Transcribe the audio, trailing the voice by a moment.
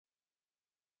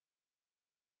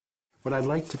What I'd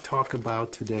like to talk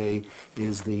about today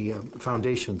is the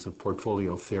foundations of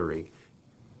portfolio theory.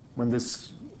 When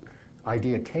this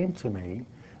idea came to me,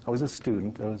 I was a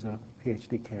student, I was a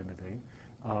PhD candidate.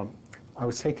 I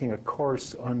was taking a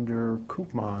course under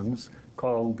Koopmans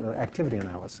called activity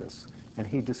analysis, and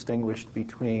he distinguished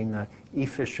between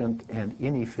efficient and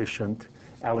inefficient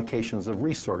allocations of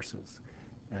resources.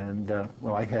 And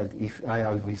well, I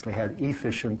obviously had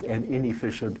efficient and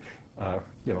inefficient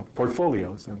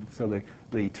portfolios, and so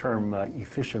the term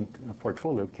efficient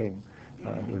portfolio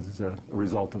was a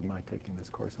result of my taking this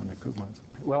course under Koopmans.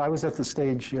 Well, I was at the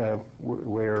stage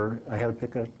where I had to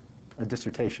pick a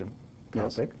dissertation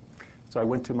topic. Yes. So I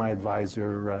went to my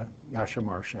advisor, Yasha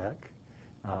Marshak,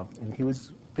 and he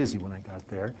was busy when I got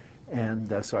there,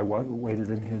 and so I waited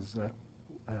in his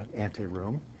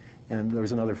anteroom, and there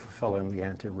was another fellow in the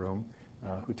anteroom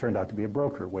who turned out to be a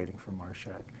broker waiting for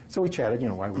Marshak. So we chatted,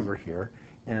 while we were here,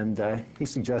 and he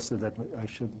suggested that I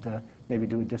should maybe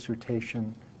do a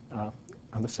dissertation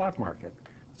on the stock market.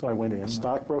 So I went in. A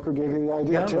stockbroker gave you the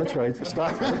idea? Yeah, that's right.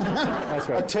 That's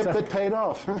right. A tip that paid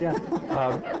off. Yeah.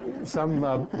 Some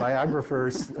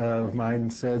biographers of mine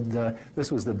said this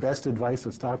was the best advice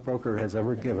a stockbroker has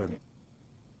ever given.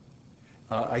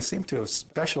 I seem to have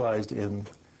specialized in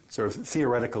sort of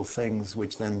theoretical things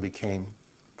which then became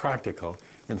practical.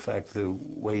 In fact, the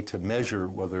way to measure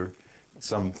whether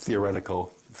some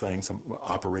theoretical thing, some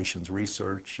operations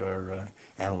research or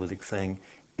analytic thing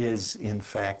is in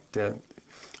fact a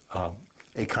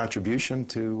contribution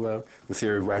to the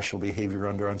theory of rational behavior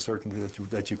under uncertainty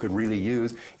that you could really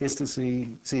use is to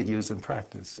see it used in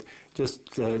practice.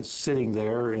 Just sitting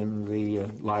there in the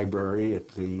library at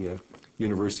the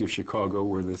University of Chicago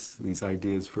where these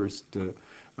ideas first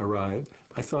arrived,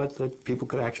 I thought that people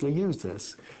could actually use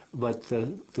this. But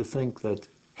to think that,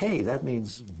 hey, that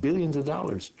means billions of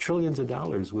dollars, trillions of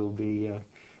dollars will be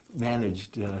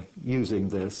managed using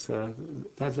this,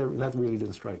 that really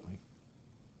didn't strike me.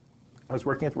 I was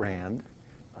working at Rand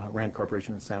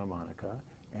Corporation in Santa Monica,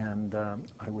 and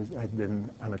I'd been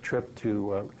on a trip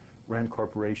to Rand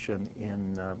Corporation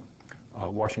in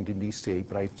Washington, D.C.,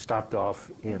 but I stopped off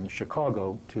in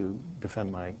Chicago to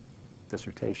defend my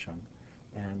dissertation.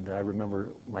 And I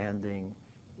remember landing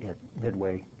at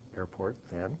Midway Airport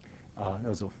then, it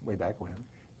was way back when,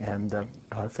 and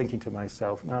thinking to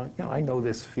myself, now, I know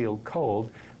this field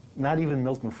cold. Not even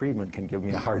Milton Friedman can give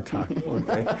me a hard time.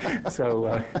 Okay,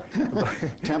 so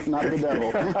tempt not the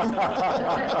devil.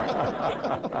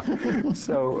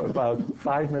 So about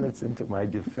 5 minutes into my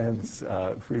defense,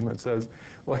 Friedman says,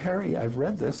 "Well, Harry, I've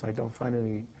read this. I don't find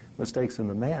any mistakes in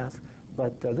the math,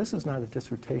 but this is not a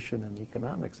dissertation in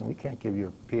economics, and we can't give you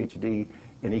a PhD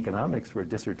in economics for a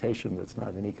dissertation that's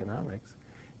not in economics."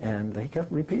 And he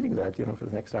kept repeating that, for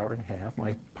the next hour and a half.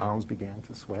 My palms began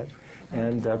to sweat,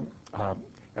 and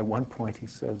at one point he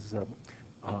says,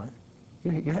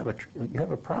 you have a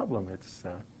problem. It's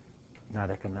not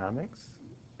economics,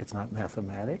 it's not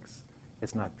mathematics,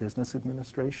 it's not business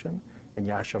administration. And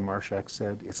Yasha Marshak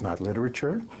said, it's not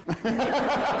literature.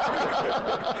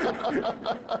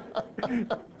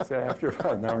 So after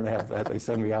about an hour and a half of that, they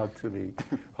sent me out to the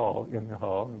hall,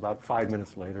 About 5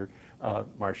 minutes later,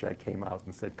 Marshak came out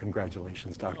and said,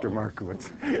 "Congratulations, Dr.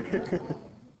 Markowitz."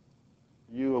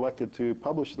 You elected to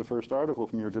publish the first article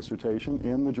from your dissertation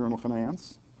in the journal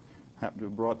Finance. Happened to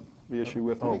have brought the issue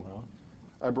with me. Oh, well.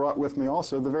 I brought with me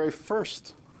also the very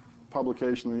first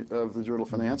publication of the journal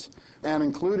Finance, and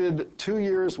included 2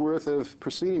 years' worth of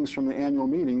proceedings from the annual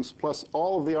meetings, plus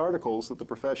all of the articles that the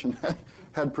profession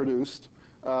had produced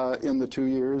in the 2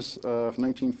 years of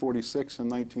 1946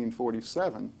 and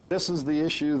 1947. This is the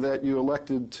issue that you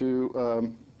elected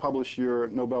to publish your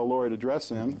Nobel laureate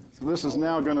address in. So this is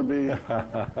now going to be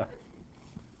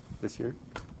this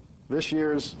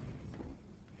year's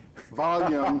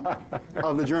volume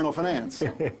of the journal Finance.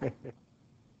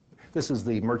 This is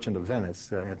the Merchant of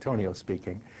Venice, Antonio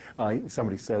speaking.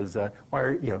 Somebody says, why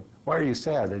are you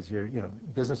sad? Is your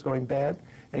business going bad?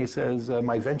 And he says,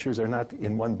 my ventures are not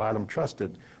in one bottom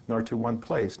trusted, nor to one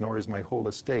place, nor is my whole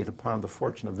estate upon the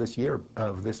fortune of this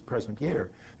present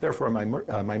year. Therefore, my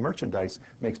merchandise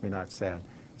makes me not sad.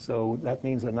 So that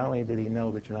means that not only did he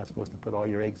know that you're not supposed to put all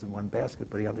your eggs in one basket,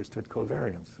 but he understood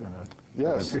covariance.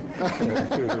 Yes.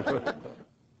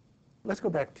 Let's go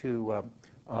back to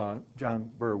John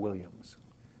Burr Williams.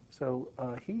 So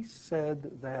he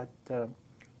said that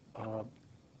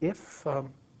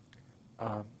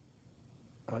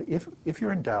if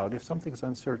you're in doubt, if something's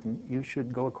uncertain, you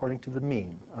should go according to the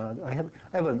mean. I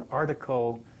have an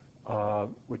article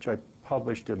which I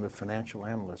published in the Financial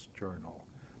Analyst Journal.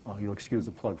 You'll excuse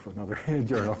the plug for another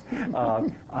journal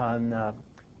on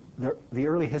the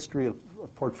early history of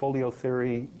portfolio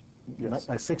theory, Yes.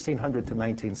 1600 to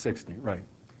 1960, right.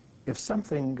 If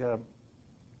something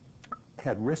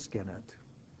had risk in it,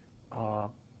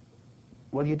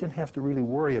 well, you didn't have to really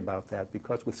worry about that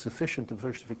because with sufficient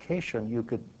diversification, you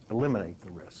could eliminate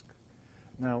the risk.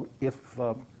 Now, if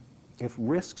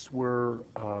risks were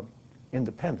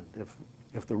independent,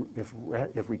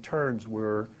 if returns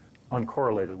were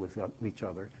uncorrelated with each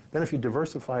other, then if you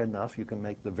diversify enough, you can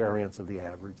make the variance of the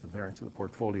average, the variance of the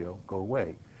portfolio, go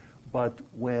away. But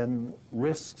when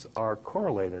risks are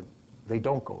correlated, they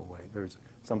don't go away. There's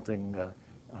something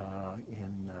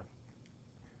in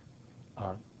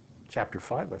Chapter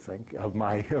 5, I think, of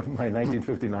my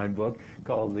 1959 book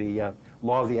called the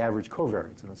Law of the Average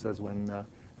Covariance. And it says when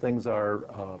things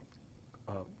are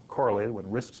correlated, when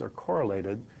risks are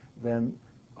correlated, then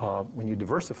when you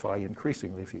diversify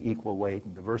increasingly, if you equal weight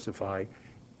and diversify,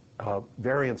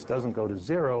 variance doesn't go to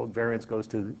zero, variance goes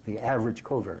to the average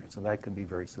covariance, and that can be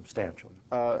very substantial.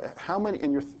 How many,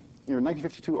 in your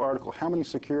 1952 article, how many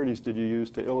securities did you use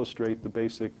to illustrate the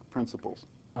basic principles?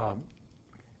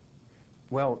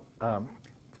 Well,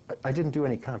 I didn't do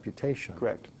any computation.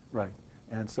 Correct. Right.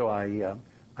 And so I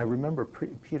remember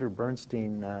Peter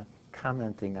Bernstein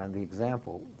commenting on the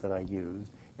example that I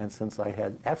used, and since I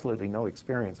had absolutely no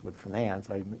experience with finance,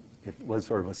 it was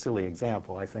sort of a silly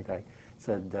example. I think I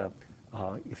said,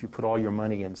 if you put all your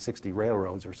money in 60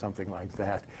 railroads or something like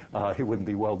that, it wouldn't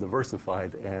be well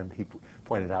diversified. And he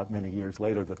pointed out many years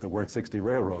later that there weren't 60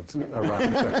 railroads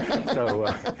around. So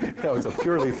that was a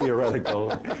purely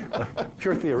theoretical,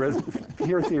 pure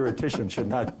theoretician should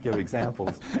not give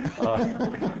examples.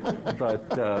 But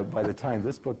by the time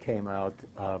this book came out,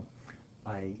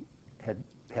 I had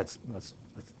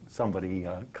somebody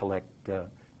collect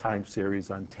time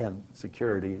series on 10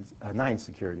 securities, 9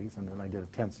 securities, and then I did a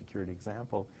 10 security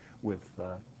example with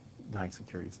 9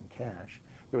 securities in cash.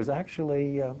 There was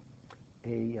actually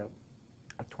a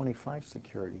 25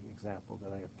 security example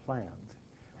that I had planned.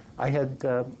 I had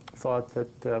thought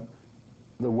that the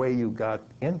way you got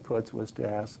inputs was to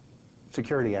ask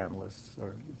security analysts.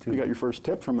 Or to, you got your first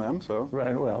tip from them, so.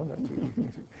 Right, well,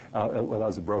 well, I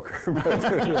was a broker.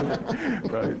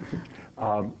 Right.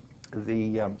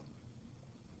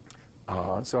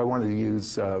 So I wanted to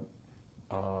use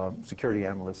security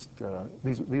analyst.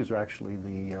 These are actually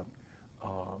the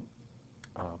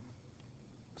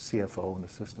CFO and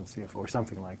assistant CFO or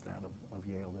something like that of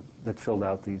Yale that filled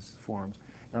out these forms.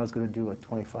 And I was going to do a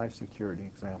 25 security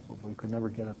example, but we could never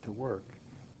get it to work.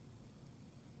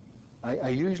 I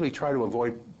usually try to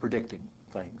avoid predicting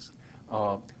things.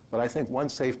 But I think one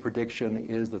safe prediction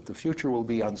is that the future will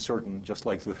be uncertain, just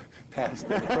like the past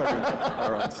and the present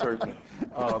are uncertain.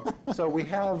 So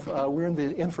we're in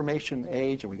the information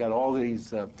age, and we got all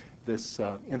these this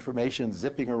information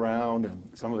zipping around, and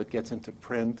some of it gets into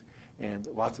print, and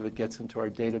lots of it gets into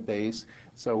our database.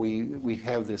 So we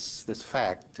have this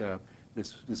fact,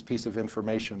 this piece of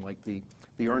information, like the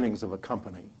earnings of a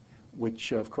company,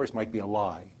 which of course might be a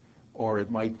lie, or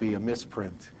it might be a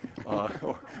misprint,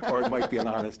 or it might be an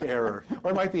honest error,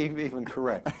 or it might be even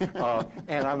correct.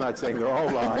 And I'm not saying they're all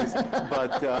lies,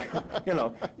 but you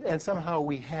know, and somehow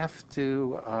we have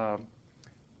to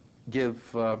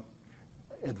give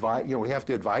advice. You know, we have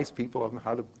to advise people on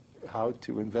how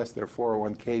to invest their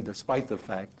 401k, despite the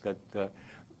fact that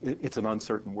it's an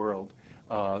uncertain world.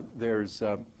 There's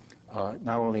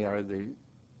not only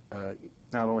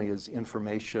is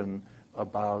information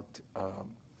about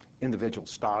individual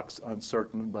stocks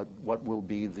uncertain, but what will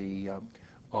be the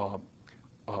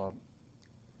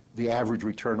average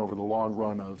return over the long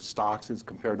run of stocks as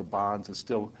compared to bonds is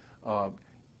still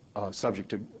subject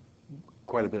to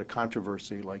quite a bit of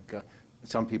controversy. Like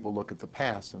some people look at the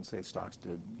past and say stocks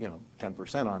did,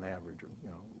 10% on average, or,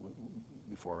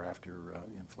 before or after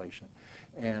inflation.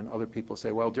 And other people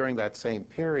say, well, during that same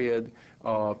period,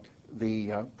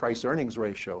 the price-earnings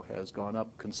ratio has gone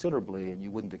up considerably, and you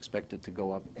wouldn't expect it to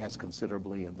go up as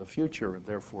considerably in the future, and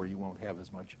therefore you won't have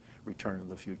as much return in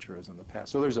the future as in the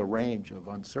past. So there's a range of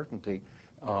uncertainty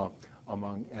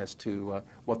as to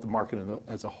what the market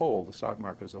as a whole, the stock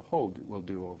market as a whole, will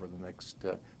do over the next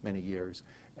many years.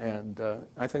 And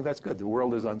I think that's good. The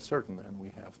world is uncertain, and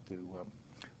we have to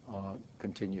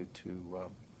continue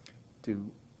to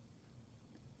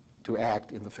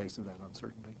act in the face of that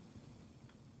uncertainty.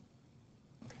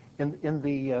 In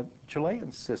the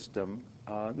Chilean system,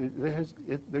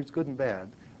 there's good and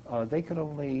bad. They can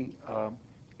only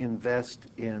invest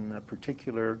in a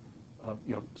particular,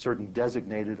 certain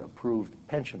designated approved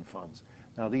pension funds.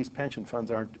 Now, these pension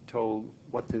funds aren't told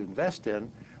what to invest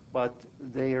in, but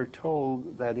they are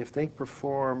told that if they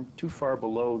perform too far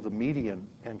below the median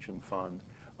pension fund,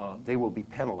 they will be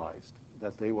penalized,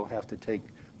 that they will have to take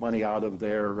money out of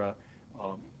their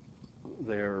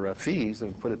fees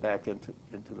and put it back into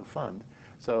the fund.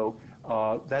 So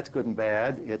that's good and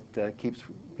bad. It keeps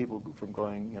people from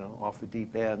going, off the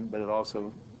deep end, but it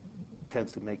also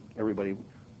tends to make everybody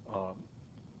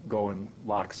go in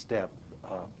lockstep.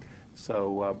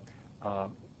 So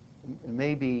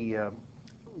maybe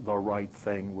the right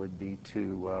thing would be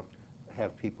to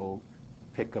have people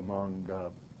pick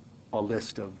among a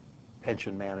list of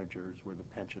pension managers where the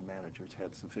pension managers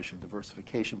had sufficient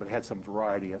diversification, but had some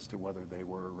variety as to whether they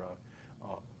were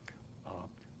a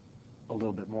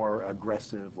little bit more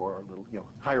aggressive or a little,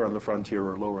 higher on the frontier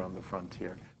or lower on the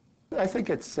frontier. I think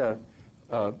it's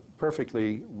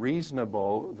perfectly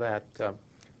reasonable that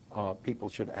people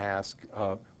should ask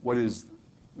what is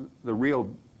the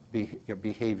real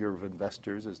behavior of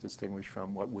investors as distinguished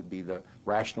from what would be the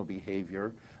rational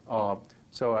behavior.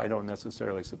 So I don't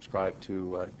necessarily subscribe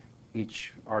to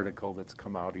each article that's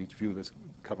come out, each view that's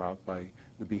come out by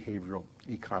the behavioral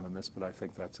economists, but I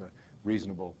think that's a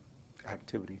reasonable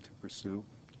activity to pursue.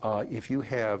 If you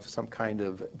have some kind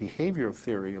of behavioral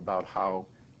theory about how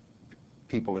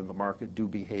people in the market do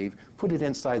behave, put it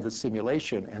inside the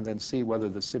simulation and then see whether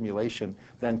the simulation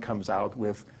then comes out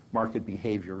with market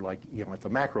behavior like, at the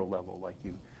macro level like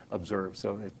you observe.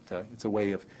 So it's a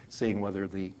way of seeing whether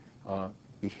the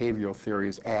behavioral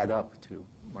theories add up to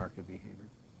market behavior.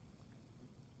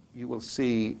 You will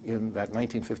see in that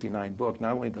 1959 book,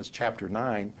 not only does Chapter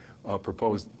 9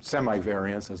 propose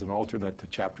semi-variance as an alternate to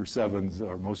Chapter 7's,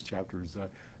 or most chapters,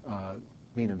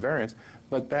 mean and variance,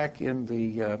 but back in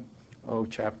the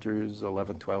chapters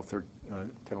 11, 12,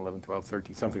 13, 10, 11, 12,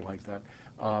 13, something like that,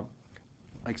 I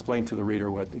explain to the reader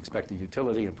what expected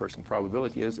utility and personal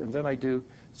probability is, and then I do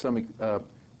some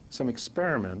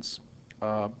experiments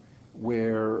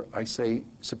where I say,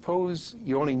 suppose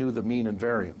you only knew the mean and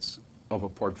variance of a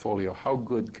portfolio, how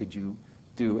good could you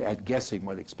do at guessing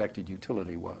what expected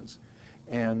utility was?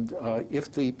 And if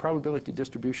the probability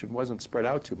distribution wasn't spread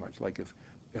out too much, like if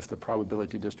the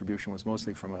probability distribution was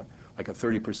mostly from a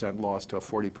 30% loss to a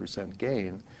 40%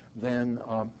 gain, then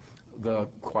the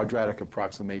quadratic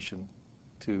approximation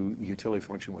to the utility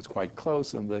function was quite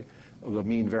close, and the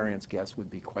mean variance guess would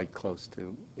be quite close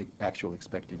to actual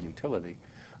expected utility.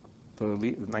 The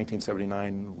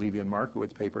 1979 Levy and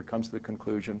Markowitz paper comes to the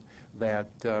conclusion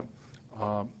that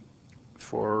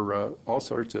for all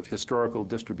sorts of historical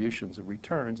distributions of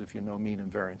returns, if you know mean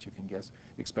and variance, you can guess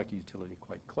expected utility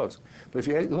quite close. But if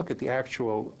you look at the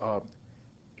actual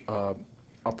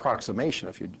approximation,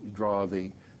 if you draw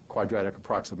the quadratic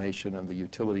approximation and the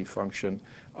utility function,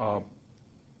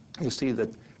 you see that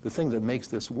the thing that makes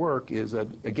this work is that,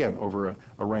 again, over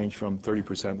a range from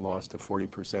 30% loss to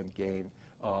 40% gain,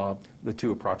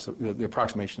 the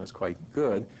approximation is quite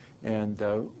good. And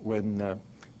when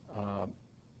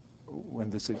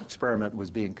this experiment was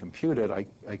being computed, I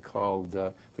called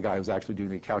the guy who was actually doing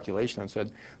the calculation and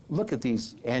said, look at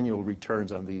these annual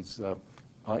returns on these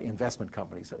investment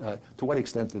companies. To what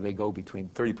extent do they go between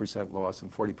 30% loss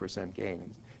and 40%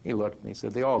 gain? He looked and he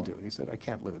said, they all do. He said, I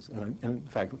can't lose. And in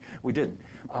fact, we didn't.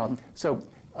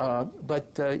 But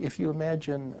if you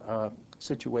imagine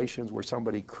situations where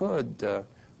somebody could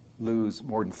lose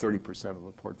more than 30% of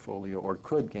the portfolio or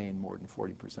could gain more than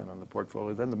 40% on the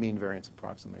portfolio, then the mean variance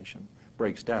approximation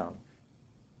breaks down.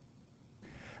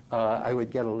 I would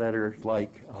get a letter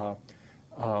like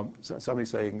somebody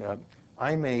saying,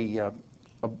 I'm a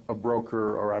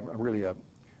broker, or I'm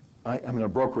in a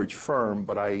brokerage firm,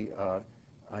 but I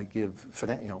give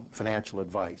financial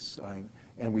advice,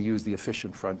 and we use the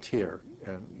efficient frontier,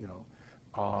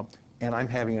 and I'm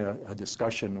having a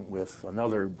discussion with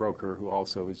another broker who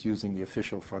also is using the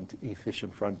efficient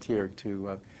frontier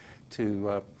to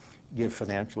give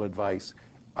financial advice.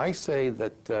 I say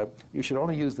that you should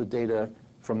only use the data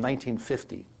from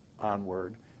 1950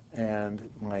 onward, and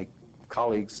my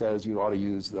colleague says you ought to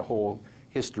use the whole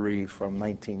history from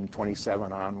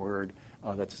 1927 onward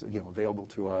that's available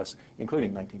to us,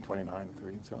 including 1929 and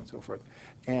 30 and so on and so forth.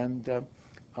 And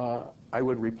I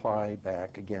would reply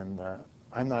back again,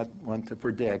 I'm not one to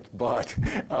predict, but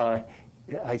I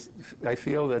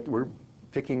feel that we're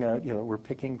picking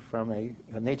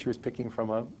nature is picking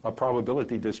from a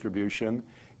probability distribution,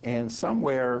 and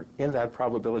somewhere in that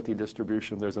probability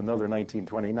distribution there's another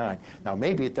 1929. Now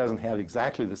maybe it doesn't have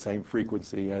exactly the same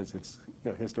frequency as its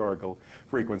historical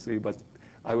frequency, but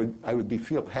I would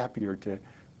feel happier to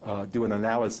do an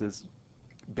analysis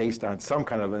based on some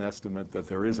kind of an estimate that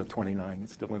there is a 29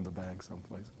 still in the bag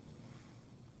someplace.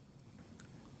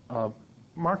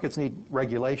 markets need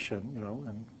regulation, you know,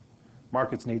 and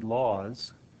markets need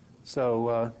laws.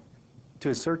 So to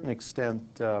a certain extent,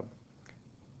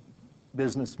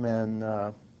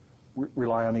 businessmen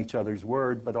rely on each other's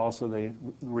word, but also they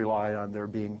rely on there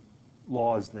being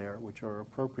laws there which are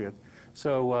appropriate.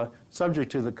 So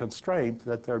subject to the constraint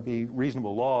that there be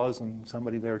reasonable laws and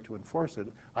somebody there to enforce it,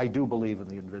 I do believe in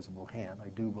the invisible hand. I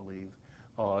do believe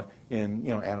in, you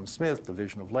know, Adam Smith,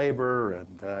 division of labor,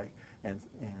 and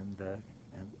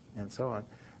so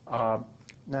on.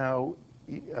 Now,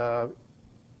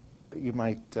 you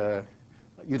might,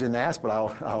 you didn't ask, but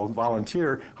I'll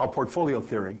volunteer how portfolio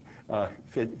theory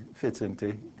fits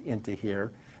into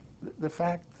here. The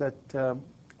fact that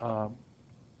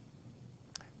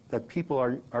that people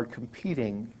are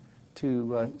competing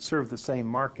to serve the same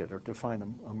market or to find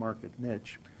a market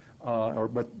niche,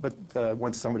 but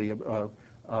once somebody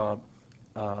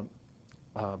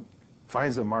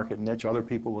finds a market niche, other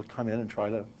people will come in and try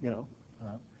to, you know,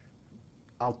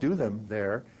 outdo them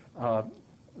there.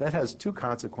 That has two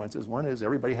consequences. One is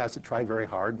everybody has to try very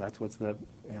hard, and that's what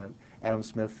Adam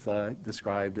Smith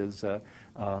described as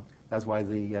that's why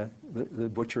the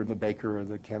butcher and the baker or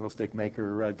the candlestick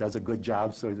maker does a good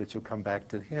job so that you'll come back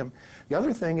to him. The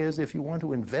other thing is if you want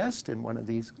to invest in one of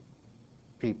these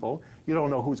people, you don't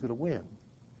know who's going to win.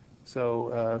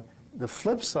 So the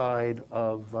flip side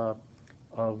of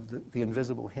the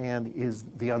invisible hand is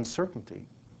the uncertainty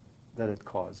that it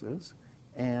causes,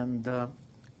 and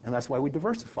that's why we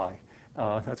diversify.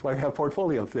 That's why we have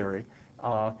portfolio theory.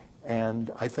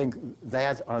 And I think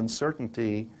that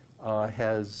uncertainty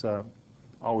has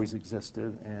always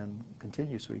existed and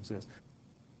continues to exist.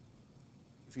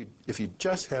 If you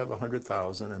just have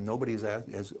 100,000 and nobody's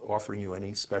is offering you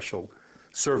any special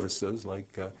services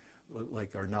like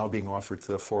are now being offered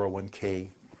to the 401k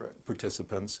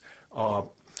participants,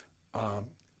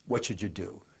 what should you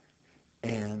do?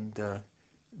 And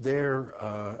there,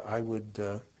 I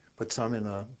would put some in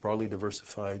a broadly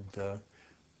diversified.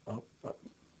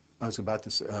 I was about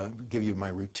to give you my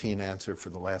routine answer for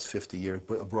the last 50 years,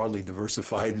 but a broadly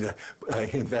diversified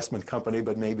investment company.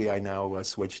 But maybe I now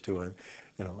switch to an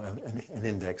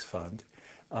index fund,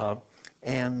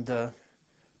 and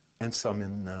some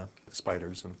in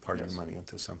spiders and part of your money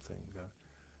into something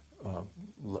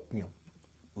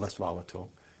less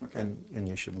volatile. Okay. And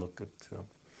you should look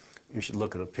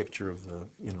at a picture of the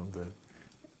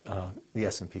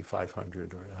S&P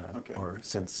 500 or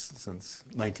since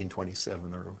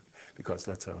 1927, or because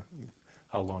that's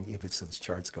how long Ibson's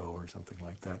charts go or something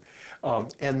like that.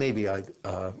 And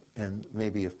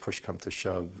maybe if push come to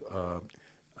shove,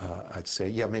 I'd say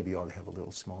maybe you ought to have a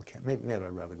little small cap. Maybe I'd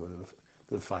rather go to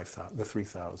the 5,000, the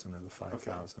 3,000, or the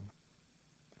 5,000.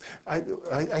 Okay.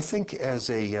 I think as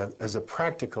a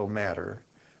practical matter,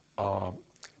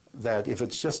 that if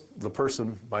it's just the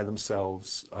person by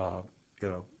themselves,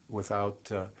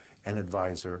 without an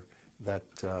advisor,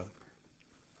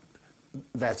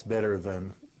 that's better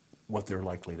than what they're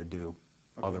likely to do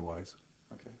otherwise.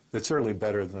 Okay. It's certainly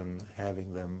better than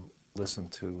having them listen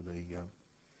to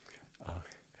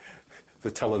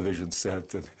the television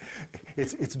set. And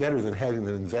it's better than having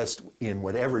them invest in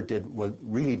what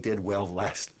really did well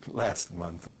last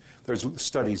month. There's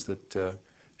studies that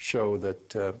show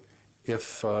that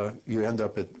if you end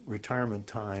up at retirement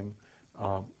time,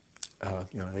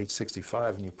 at age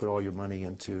 65, and you put all your money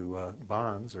into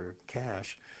bonds or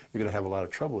cash, you're going to have a lot of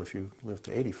trouble if you live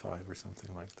to 85 or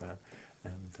something like that.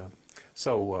 And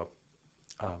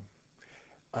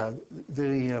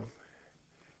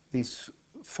these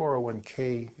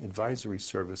 401k advisory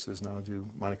services now do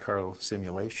Monte Carlo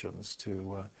simulations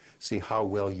to see how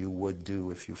well you would do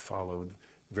if you followed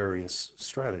various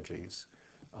strategies.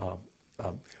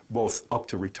 Both up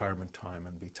to retirement time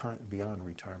and beyond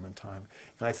retirement time.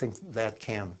 And I think that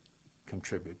can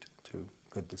contribute to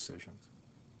good decisions.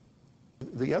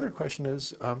 The other question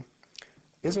is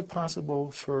it possible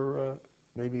for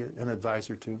maybe an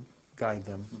advisor to guide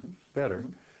them better?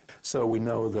 So we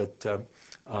know that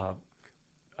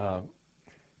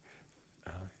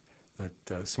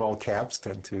small caps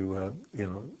tend to,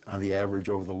 on the average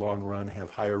over the long run, have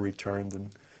higher return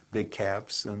than big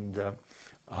caps, and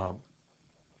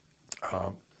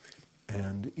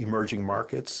emerging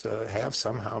markets have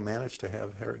somehow managed to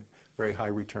have very high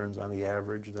returns on the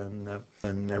average than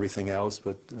everything else,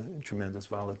 but tremendous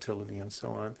volatility and so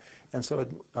on. And so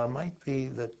it might be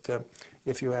that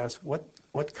if you ask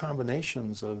what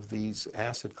combinations of these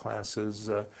asset classes,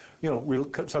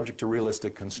 subject to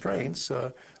realistic constraints,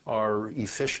 are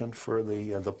efficient for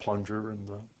the plunger and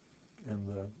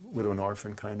the widow and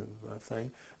orphan kind of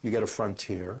thing, you get a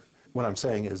frontier. What I'm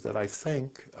saying is that I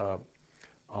think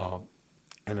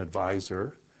an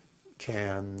advisor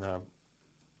can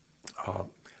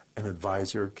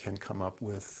come up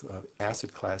with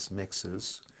acid class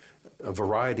mixes, a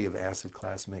variety of acid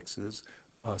class mixes,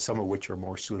 some of which are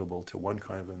more suitable to one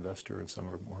kind of investor and some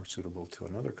are more suitable to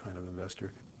another kind of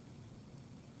investor.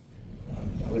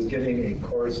 I was giving a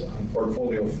course on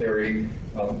portfolio theory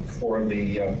for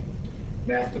the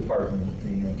math department at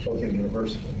the Tokyo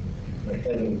University. The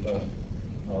head of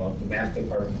the math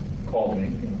department called me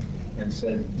and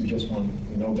said, "You just won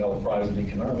the Nobel Prize in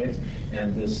Economics,"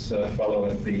 and this fellow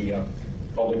at the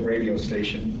public radio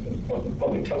station,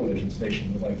 public television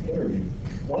station would like to interview you.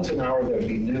 Once an hour there'd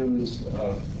be news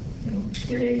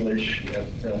in English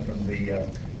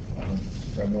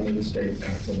from one of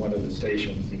the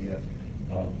stations,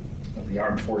 the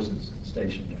Armed Forces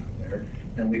station down there,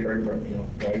 and we heard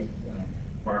Harry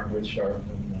Markowitz, Sharp,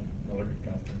 and Miller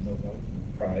got the Nobel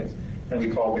Prize, and we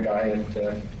called the guy at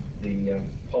the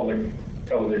public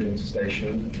television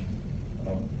station.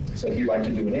 Said he'd like to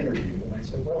do an interview, and I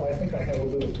said, "Well, I think I have a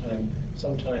little time,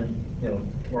 sometime,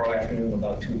 tomorrow afternoon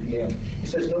about 2 p.m. He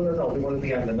says, "No, we want to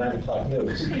be on the 9 o'clock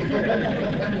news."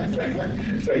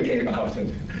 So he came out,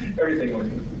 and everything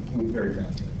moved very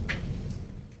fast.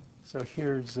 So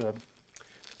here's a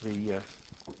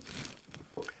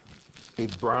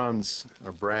bronze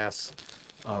or brass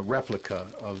replica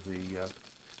of the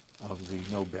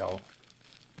Nobel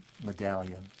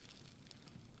medallion.